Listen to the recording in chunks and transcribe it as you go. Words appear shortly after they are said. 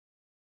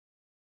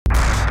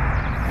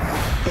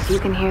If you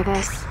can hear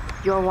this,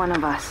 you're one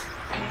of us.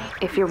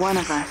 If you're one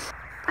of us,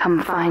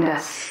 come find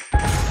us.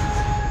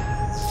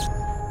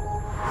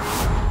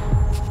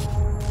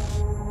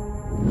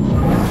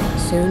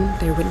 Soon,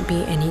 there wouldn't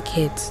be any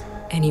kids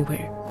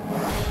anywhere.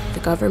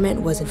 The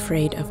government was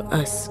afraid of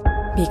us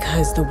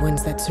because the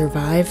ones that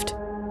survived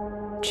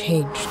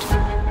changed.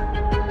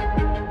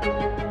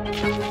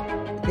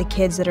 The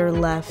kids that are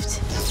left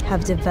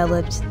have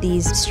developed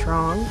these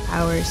strong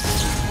powers.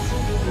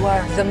 You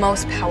are the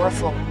most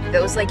powerful.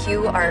 Those like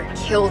you are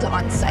killed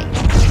on sight.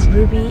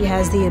 Ruby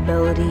has the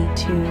ability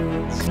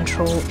to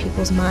control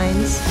people's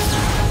minds.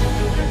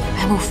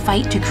 I will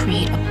fight to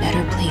create a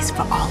better place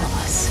for all of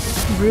us.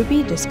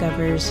 Ruby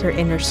discovers her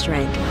inner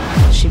strength.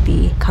 She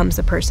becomes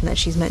the person that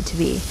she's meant to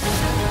be.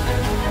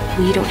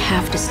 We don't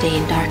have to stay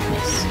in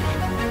darkness.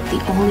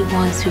 The only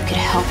ones who could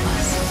help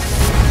us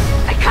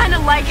I kind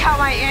of like how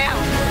I am.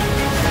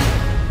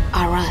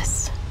 are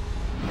us.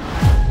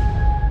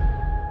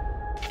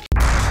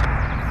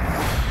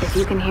 If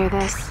you can hear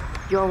this,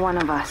 you're one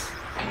of us.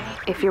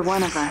 If you're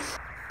one of us,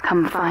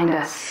 come find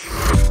us.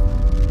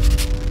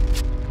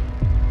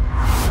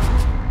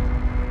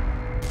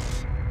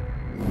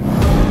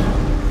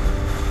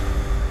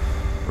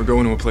 We're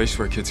going to a place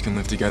where kids can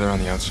live together on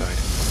the outside.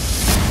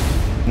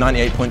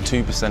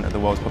 98.2% of the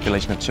world's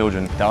population of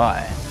children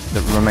die.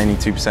 The remaining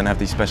 2% have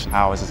these special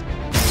powers.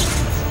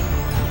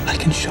 I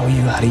can show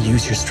you how to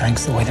use your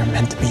strengths the way they're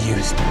meant to be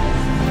used.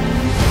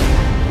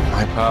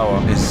 My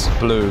power is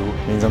blue,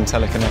 means I'm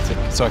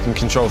telekinetic, so I can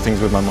control things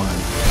with my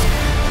mind.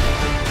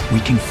 We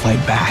can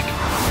fight back.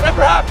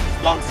 Never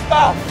happens, long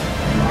spell!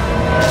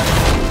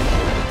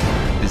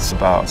 It's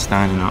about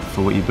standing up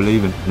for what you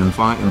believe in and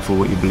fighting for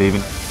what you believe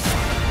in.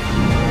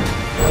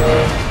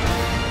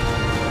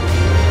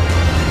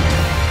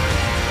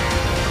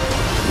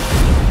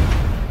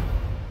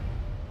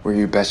 We're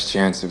your best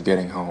chance of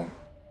getting home.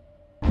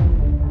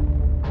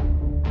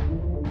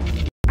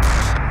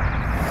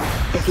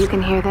 If you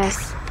can hear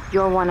this,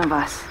 you're one of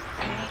us.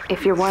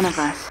 If you're one of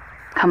us,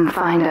 come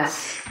find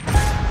us.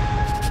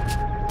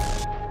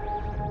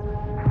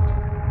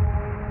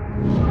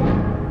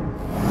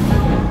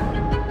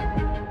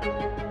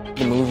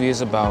 The movie is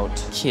about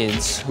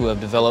kids who have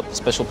developed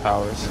special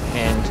powers,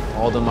 and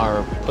all of them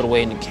are put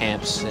away into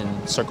camps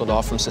and circled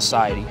off from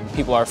society.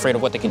 People are afraid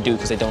of what they can do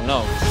because they don't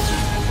know.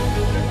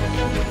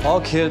 All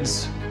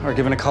kids are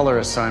given a color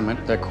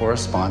assignment that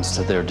corresponds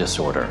to their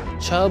disorder.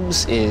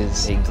 Chubs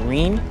is a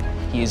green.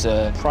 He's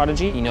a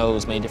prodigy. He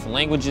knows many different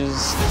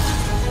languages.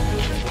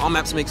 All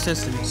maps make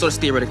sense to me. So does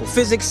theoretical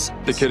physics.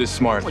 The kid is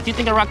smart. What, do you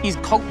think I rock these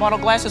Coke bottle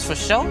glasses for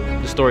show?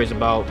 The story is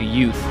about the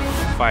youth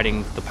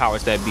fighting the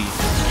powers that be.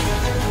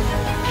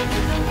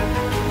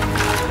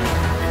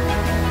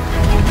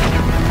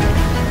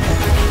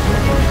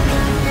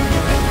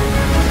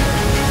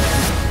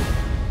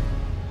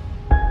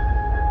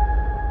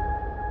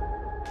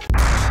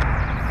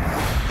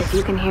 If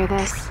you can hear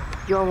this,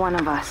 you're one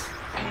of us.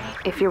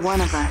 If you're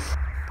one of us,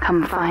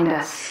 come find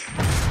us.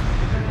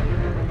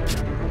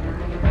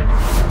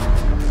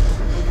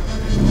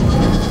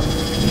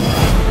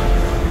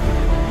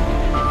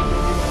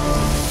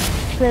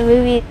 The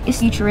movie is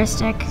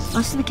futuristic.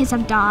 Most of the kids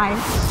have died,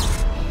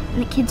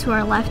 and the kids who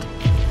are left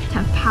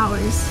have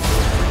powers.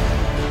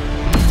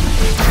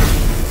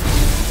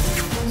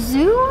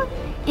 Zoo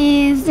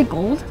is the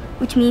gold,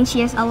 which means she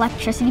has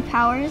electricity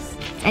powers.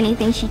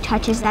 Anything she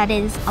touches that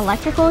is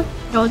electrical,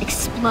 it'll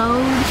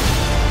explode.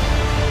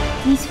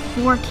 These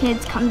 4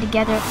 kids come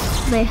together.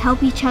 They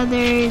help each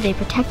other, they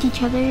protect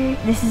each other.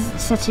 This is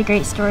such a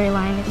great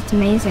storyline. It's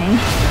amazing.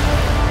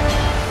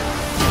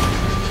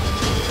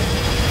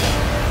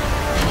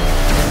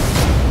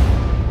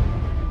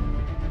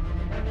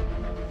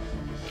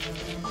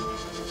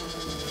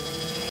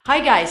 Hi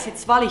guys,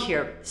 it's Vali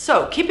here.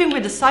 So, keeping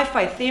with the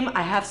sci-fi theme,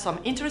 I have some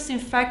interesting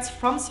facts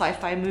from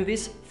sci-fi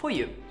movies for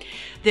you.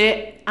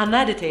 The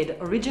unedited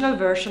original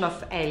version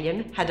of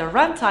Alien had a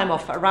runtime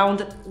of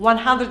around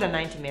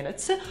 190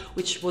 minutes,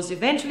 which was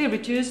eventually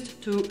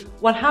reduced to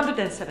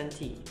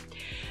 117.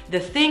 The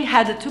Thing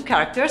had 2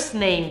 characters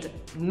named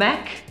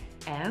Mac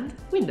and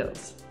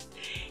Windows.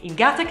 In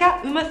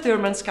Gattaca, Uma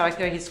Thurman's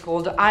character is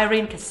called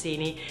Irene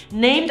Cassini,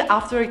 named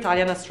after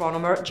Italian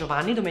astronomer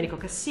Giovanni Domenico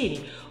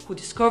Cassini, who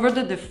discovered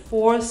the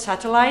 4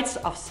 satellites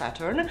of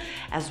Saturn,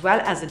 as well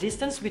as the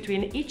distance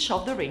between each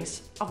of the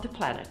rings of the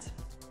planet.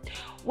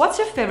 What's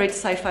your favorite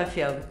sci-fi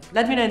film?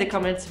 Let me know in the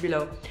comments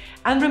below.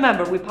 And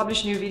remember, we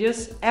publish new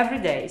videos every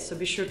day, so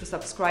be sure to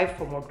subscribe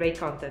for more great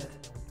content.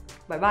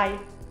 Bye bye!